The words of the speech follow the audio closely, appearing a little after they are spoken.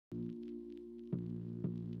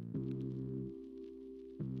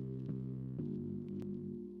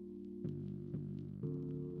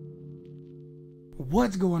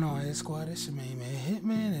What's going on, Head Squad? It's your main man,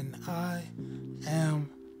 Hitman, and I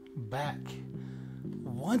am back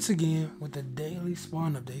once again with the daily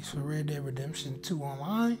spawn updates for Red Dead Redemption 2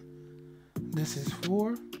 Online. This is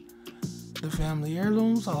for the family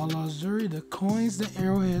heirlooms, all lost jewelry, the coins, the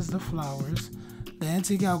arrowheads, the flowers, the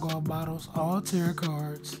antique alcohol bottles, all tarot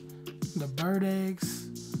cards, the bird eggs,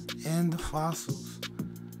 and the fossils.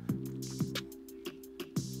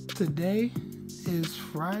 Today is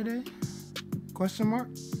Friday? Question mark?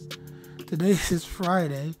 Today is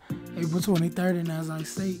Friday, April 23rd, and as I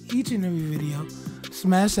say each and every video,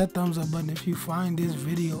 smash that thumbs up button if you find this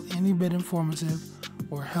video any bit informative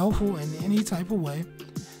or helpful in any type of way.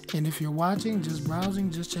 And if you're watching, just browsing,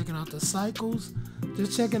 just checking out the cycles,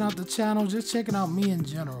 just checking out the channel, just checking out me in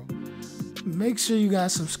general, make sure you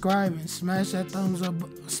guys subscribe and smash that thumbs up,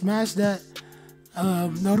 smash that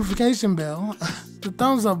notification bell, the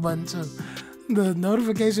thumbs up button too, the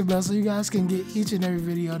notification bell, so you guys can get each and every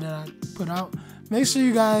video that I put out. Make sure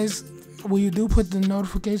you guys, when you do put the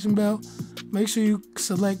notification bell, make sure you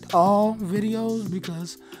select all videos,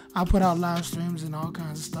 because I put out live streams and all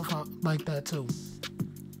kinds of stuff out like that too.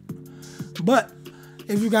 But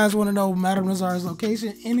if you guys want to know Madame Nazar's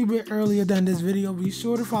location any bit earlier than this video, be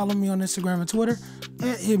sure to follow me on Instagram and Twitter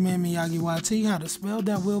at Hitman Miyagii YT. How to spell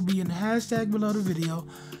that will be in the hashtag below the video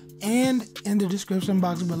and in the description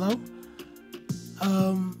box below.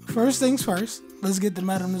 First things first, let's get to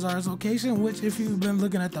Madame Nazar's location, which, if you've been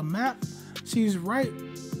looking at the map, she's right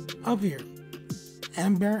up here.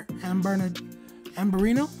 Amberino?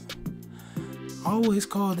 Always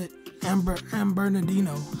called it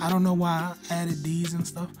Bernardino. I don't know why I added D's and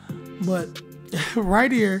stuff, but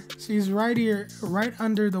right here, she's right here, right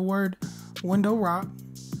under the word Window Rock.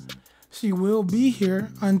 She will be here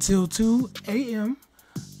until 2 a.m.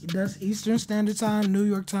 That's Eastern Standard Time, New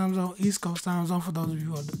York time zone, East Coast time zone, for those of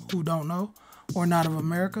you who don't know or not of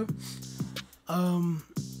America. How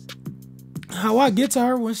I get to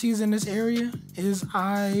her when she's in this area is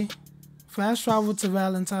I fast travel to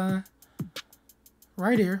Valentine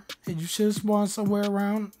right here, and you should spawn somewhere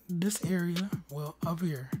around this area. Well, up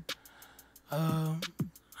here. I'll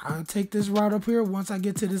take this route up here. Once I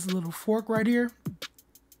get to this little fork right here,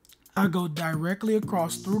 I go directly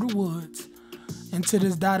across through the woods into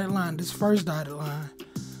this dotted line, this first dotted line.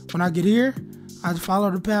 When I get here, I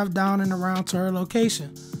follow the path down and around to her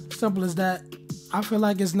location. Simple as that. I feel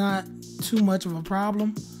like it's not too much of a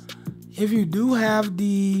problem. If you do have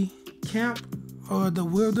the camp or the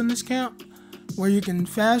wilderness camp where you can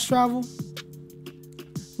fast travel,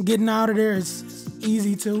 getting out of there is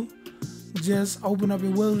easy too. Just open up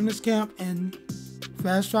your wilderness camp and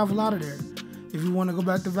fast travel out of there. If you want to go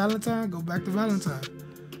back to Valentine, go back to Valentine.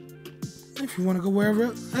 If you want to go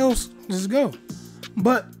wherever else, just go.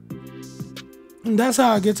 But that's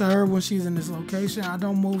how I get to her when she's in this location. I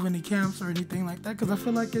don't move any camps or anything like that, because I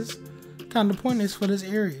feel like it's kind of pointless for this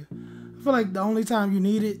area. I feel like the only time you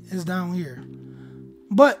need it is down here.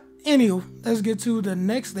 But anywho, let's get to the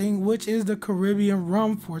next thing, which is the Caribbean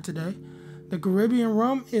rum for today. The Caribbean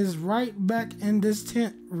rum is right back in this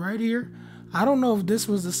tent right here. I don't know if this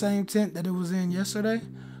was the same tent that it was in yesterday.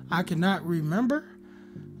 I cannot remember.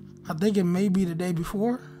 I think it may be the day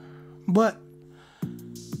before. But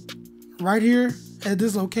right here at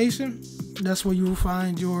this location, that's where you will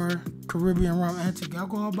find your Caribbean rum antique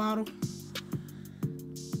alcohol bottle.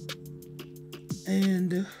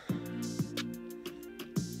 And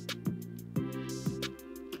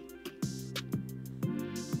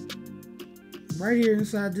right here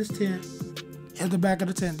inside this tent, at the back of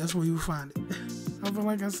the tent, that's where you will find it. I feel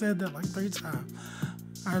like I said that like 3 times.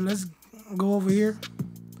 All right, let's go over here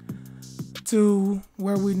to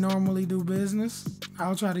where we normally do business.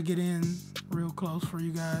 I'll try to get in real close for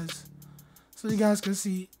you guys, so you guys can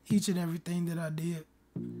see each and everything that I did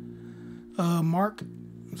mark,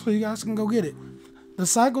 so you guys can go get it. The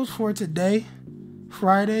cycles for today,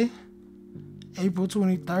 Friday, April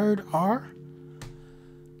 23rd, are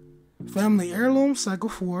Family Heirloom, Cycle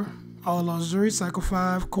 4, All Lost Jewelry, Cycle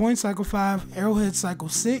 5, Coin, Cycle 5, Arrowhead, Cycle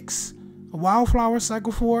 6, Wildflower,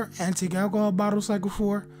 Cycle 4, Antique Alcohol Bottle, Cycle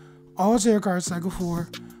 4, All Tarot Cards, Cycle 4,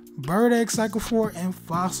 Bird Egg, Cycle 4, and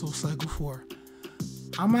Fossil, Cycle 4.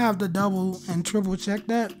 I'm going to have to double and triple check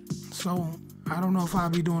that, so I don't know if I'll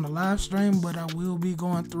be doing a live stream, but I will be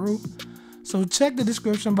going through. So check the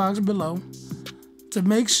description box below to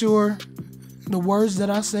make sure the words that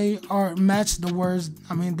I say are match the words,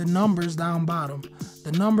 the numbers down bottom.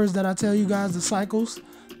 The numbers that I tell you guys, the cycles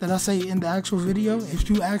that I say in the actual video, if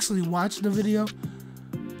you actually watch the video,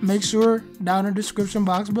 make sure down in the description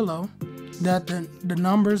box below that the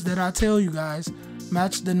numbers that I tell you guys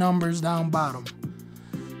match the numbers down bottom.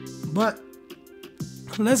 But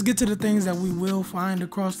let's get to the things that we will find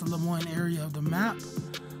across the Lemoyne area of the map.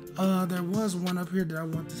 There was one up here that I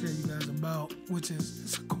want to tell you guys about, which is,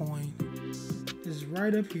 it's a coin. It's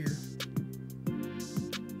right up here.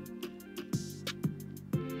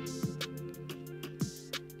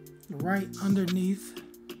 Right underneath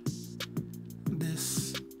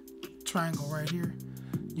this triangle right here.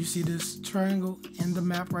 You see this triangle in the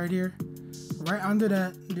map right here? Right under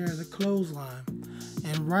that, there's a clothesline.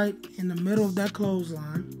 And right in the middle of that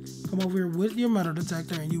clothesline, come over here with your metal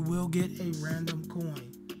detector and you will get a random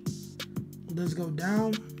coin. Let's go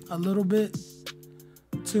down a little bit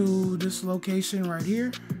to this location right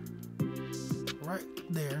here. Right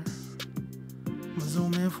there. I'm gonna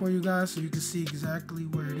zoom in for you guys so you can see exactly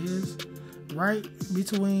where it is. Right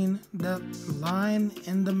between that line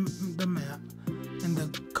in the map and the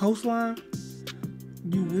coastline,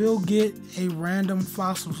 you will get a random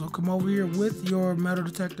fossil. So come over here with your metal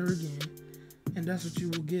detector again, and that's what you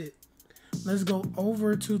will get. Let's go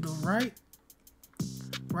over to the right.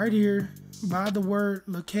 Right here by the word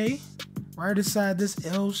Miyagii, right inside this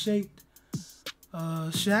L-shaped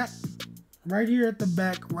shack. Right here at the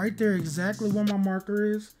back, right there exactly where my marker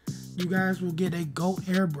is, you guys will get a goat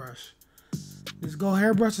hairbrush. This goat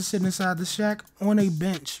hairbrush is sitting inside the shack on a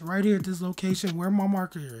bench right here at this location where my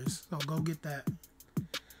marker is. So go get that.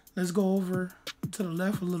 Let's go over to the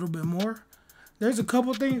left a little bit more. There's a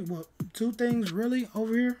couple things, well, two things really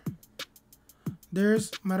over here.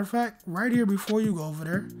 There's, matter of fact, right here before you go over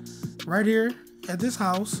there, right here at this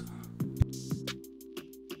house,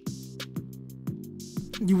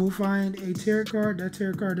 you will find a tarot card. That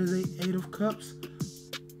tarot card is a 8 of cups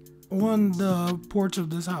on the porch of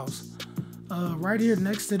this house. Right here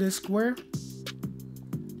next to this square,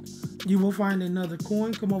 you will find another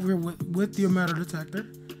coin. Come over here with your metal detector,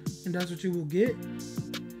 and that's what you will get.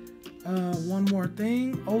 One more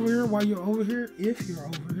thing over here while you're over here, if you're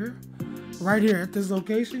over here, right here at this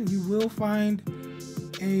location, you will find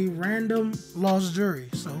a random lost jewelry.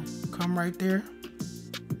 So come right there,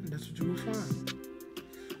 and that's what you will find.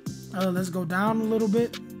 Let's go down a little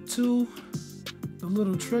bit to the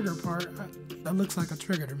little trigger part. That looks like a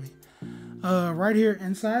trigger to me. Right here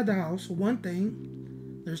inside the house, one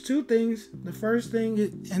thing, there's two things. The first thing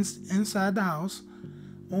is inside the house,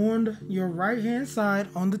 on your right hand side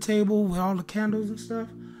on the table with all the candles and stuff,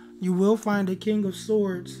 you will find a King of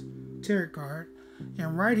Swords tarot card.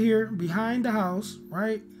 And right here behind the house,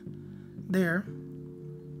 right there,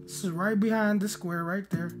 this is right behind the square right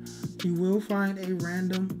there, you will find a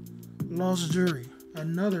random lost jewelry,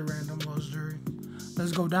 another random lost jewelry.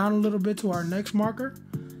 Let's go down a little bit to our next marker,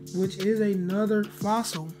 which is another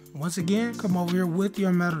fossil. Once again, come over here with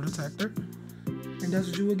your metal detector, and that's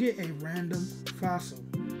what you will get, a random fossil.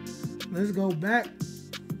 Let's go back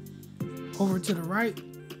over to the right,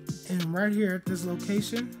 and right here at this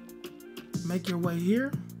location, make your way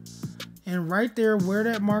here, and right there where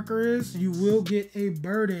that marker is, you will get a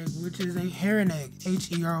bird egg, which is a heron egg,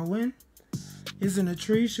 Heron. It's in a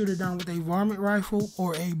tree. Shoot it down with a varmint rifle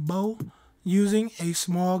or a bow using a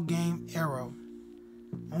small game arrow.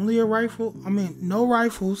 Only a rifle, no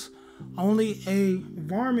rifles, only a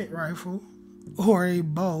varmint rifle or a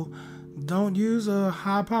bow. Don't use a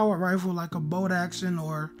high-powered rifle like a bolt action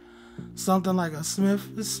or something like a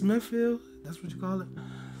Smithfield, that's what you call it,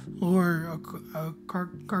 or a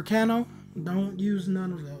Carcano. Don't use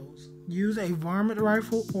none of those. Use a varmint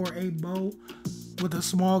rifle or a bow with a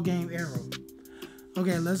small game arrow.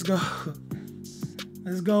 Okay, let's go.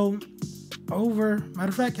 Let's go over. Matter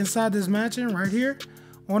of fact, inside this mansion right here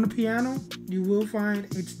on the piano, you will find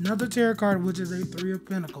another tarot card, which is a 3 of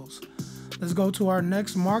Pentacles. Let's go to our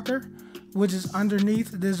next marker, which is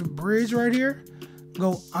underneath this bridge right here.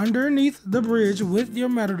 Go underneath the bridge with your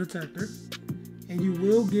metal detector, and you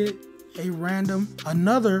will get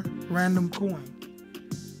another random coin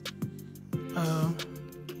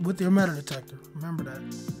with your metal detector. Remember that.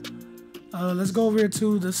 Let's go over here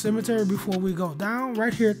to the cemetery before we go down.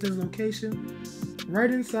 Right here at this location, right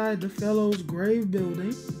inside the Fellows Grave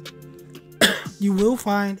building, you will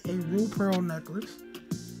find a Rue Pearl necklace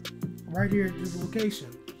right here at this location.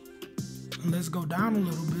 And let's go down a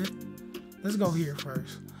little bit. Let's go here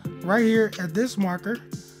first. Right here at this marker,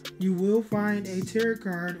 you will find a tarot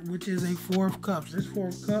card, which is a 4 of Cups. This 4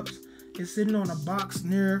 of Cups is sitting on a box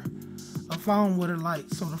near a fountain with a light.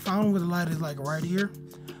 So the fountain with a light is like right here.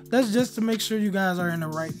 That's just to make sure you guys are in the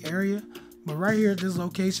right area. But right here at this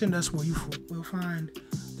location, that's where you will find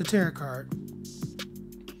the tarot card.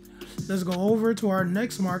 Let's go over to our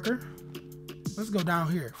next marker. Let's go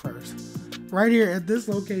down here first. Right here at this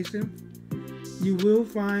location, you will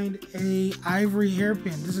find a ivory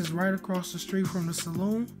hairpin. This is right across the street from the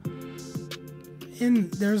saloon.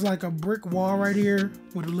 there's like a brick wall right here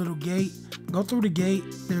with a little gate. Go through the gate.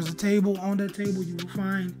 There's a table. On that table you will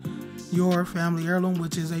find your family heirloom,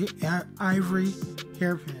 which is a ivory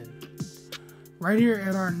hairpin. Right here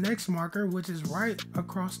at our next marker, which is right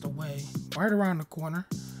across the way, right around the corner.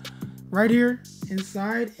 Right here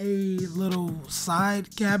inside a little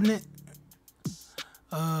side cabinet.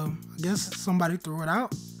 I guess somebody threw it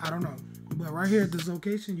out. I don't know. But right here at this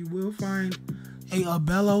location, you will find a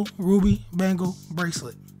Abello ruby bangle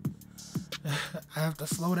bracelet. I have to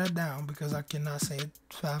slow that down because I cannot say it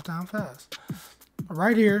 5 times fast.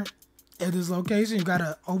 Right here at this location, you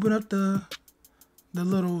gotta open up the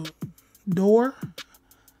little door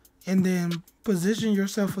and then position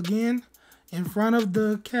yourself again in front of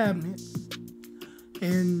the cabinet,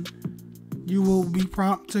 and you will be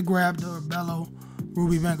prompt to grab the Abello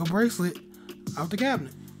ruby bangle bracelet out the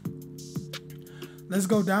cabinet. Let's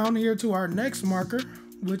go down here to our next marker,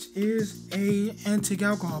 which is a antique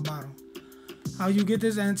alcohol bottle. How you get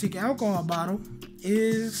this antique alcohol bottle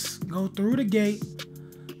is go through the gate.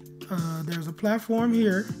 There's a platform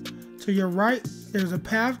here. To your right, there's a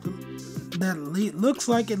path that looks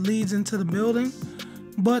like it leads into the building,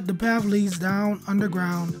 but the path leads down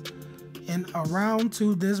underground and around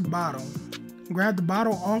to this bottle. Grab the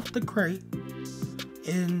bottle off the crate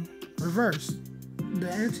in reverse. The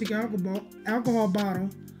antique alcohol bottle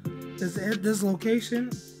that's at this location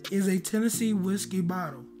is a Tennessee whiskey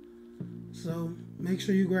bottle. So make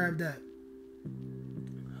sure you grab that.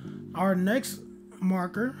 Our next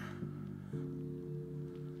marker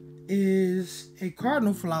is a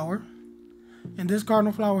cardinal flower. And this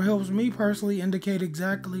cardinal flower helps me personally indicate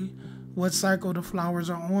exactly what cycle the flowers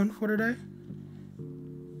are on for today.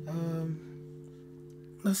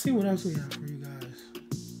 Let's see what else we have for you guys.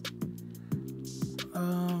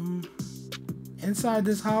 Inside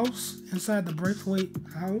this house, inside the Braithwaite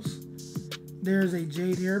house, there's a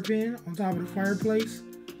jade hairpin on top of the fireplace.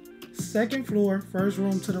 Second floor, first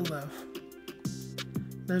room to the left.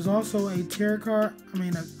 There's also a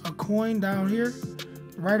a coin down here,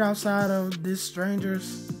 right outside of this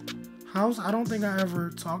stranger's house. I don't think I ever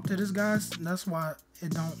talked to this guy. That's why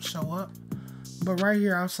it don't show up. But right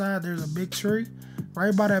here outside, there's a big tree.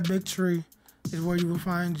 Right by that big tree is where you will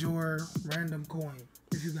find your random coin,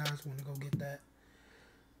 if you guys want to go get that.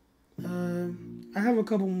 I have a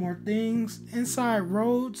couple more things. Inside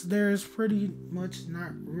Rhodes, there's pretty much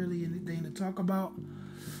not really anything to talk about.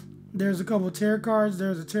 There's a couple tarot cards.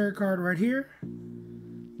 There's a tarot card right here,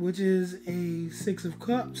 which is a 6 of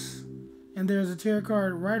Cups. And there's a tarot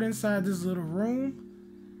card right inside this little room,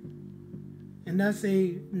 and that's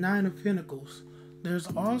a 9 of Pentacles. There's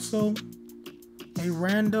also a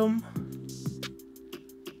random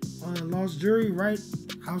lost jewelry right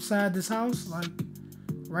outside this house, like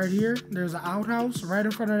right here. There's an outhouse right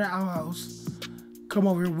in front of the outhouse. Come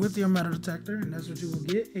over here with your metal detector, and that's what you will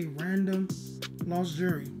get, a random lost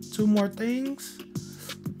jewelry. 2 more things.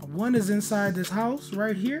 One is inside this house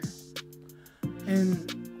right here,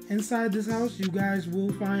 and inside this house you guys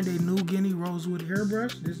will find a New Guinea rosewood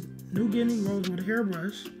hairbrush. This New Guinea rosewood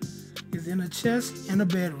hairbrush is in a chest in a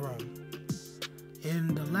bedroom.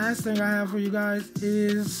 And the last thing I have for you guys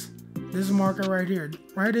is this marker right here.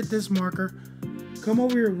 Right at this marker, come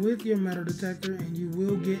over here with your metal detector and you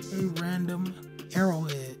will get a random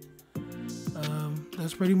arrowhead.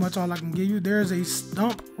 That's pretty much all I can give you. There's a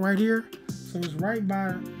stump right here, so it's right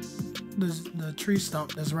by the tree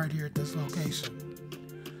stump that's right here at this location.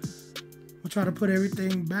 We'll try to put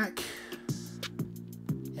everything back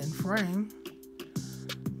in frame.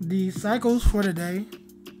 The cycles for today,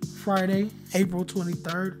 Friday, April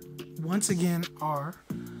 23rd, once again are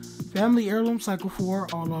Family Heirloom Cycle 4,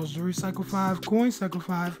 All Lost Jewelry Cycle 5, Coin Cycle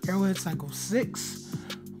 5, Arrowhead Cycle 6,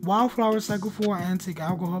 Wildflower Cycle 4, Antique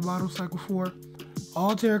Alcohol Bottle Cycle 4,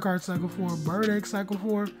 All Tarot Card Cycle 4, Bird Egg Cycle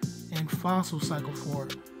 4, and Fossil Cycle 4.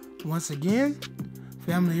 Once again,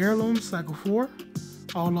 Family Heirloom Cycle 4,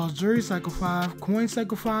 All Lost Jewelry Cycle 5, Coin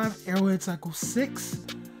Cycle 5, Arrowhead Cycle 6,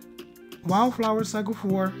 Wildflower Cycle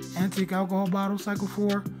 4, Antique Alcohol Bottle Cycle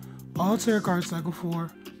 4, All Tarot Card Cycle 4,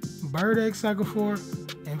 Bird Egg Cycle 4,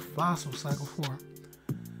 and Fossil Cycle 4.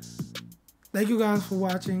 Thank you guys for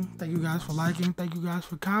watching. Thank you guys for liking. Thank you guys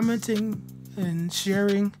for commenting and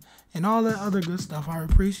sharing and all that other good stuff. I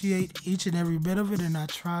appreciate each and every bit of it, and I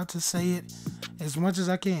try to say it as much as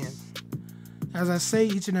I can. As I say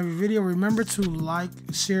each and every video, remember to like,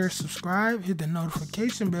 share, subscribe, hit the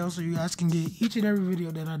notification bell so you guys can get each and every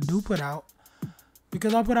video that I do put out,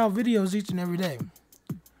 because I put out videos each and every day.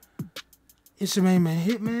 It's your main man,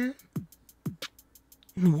 Hitman,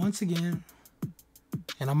 once again,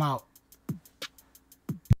 and I'm out.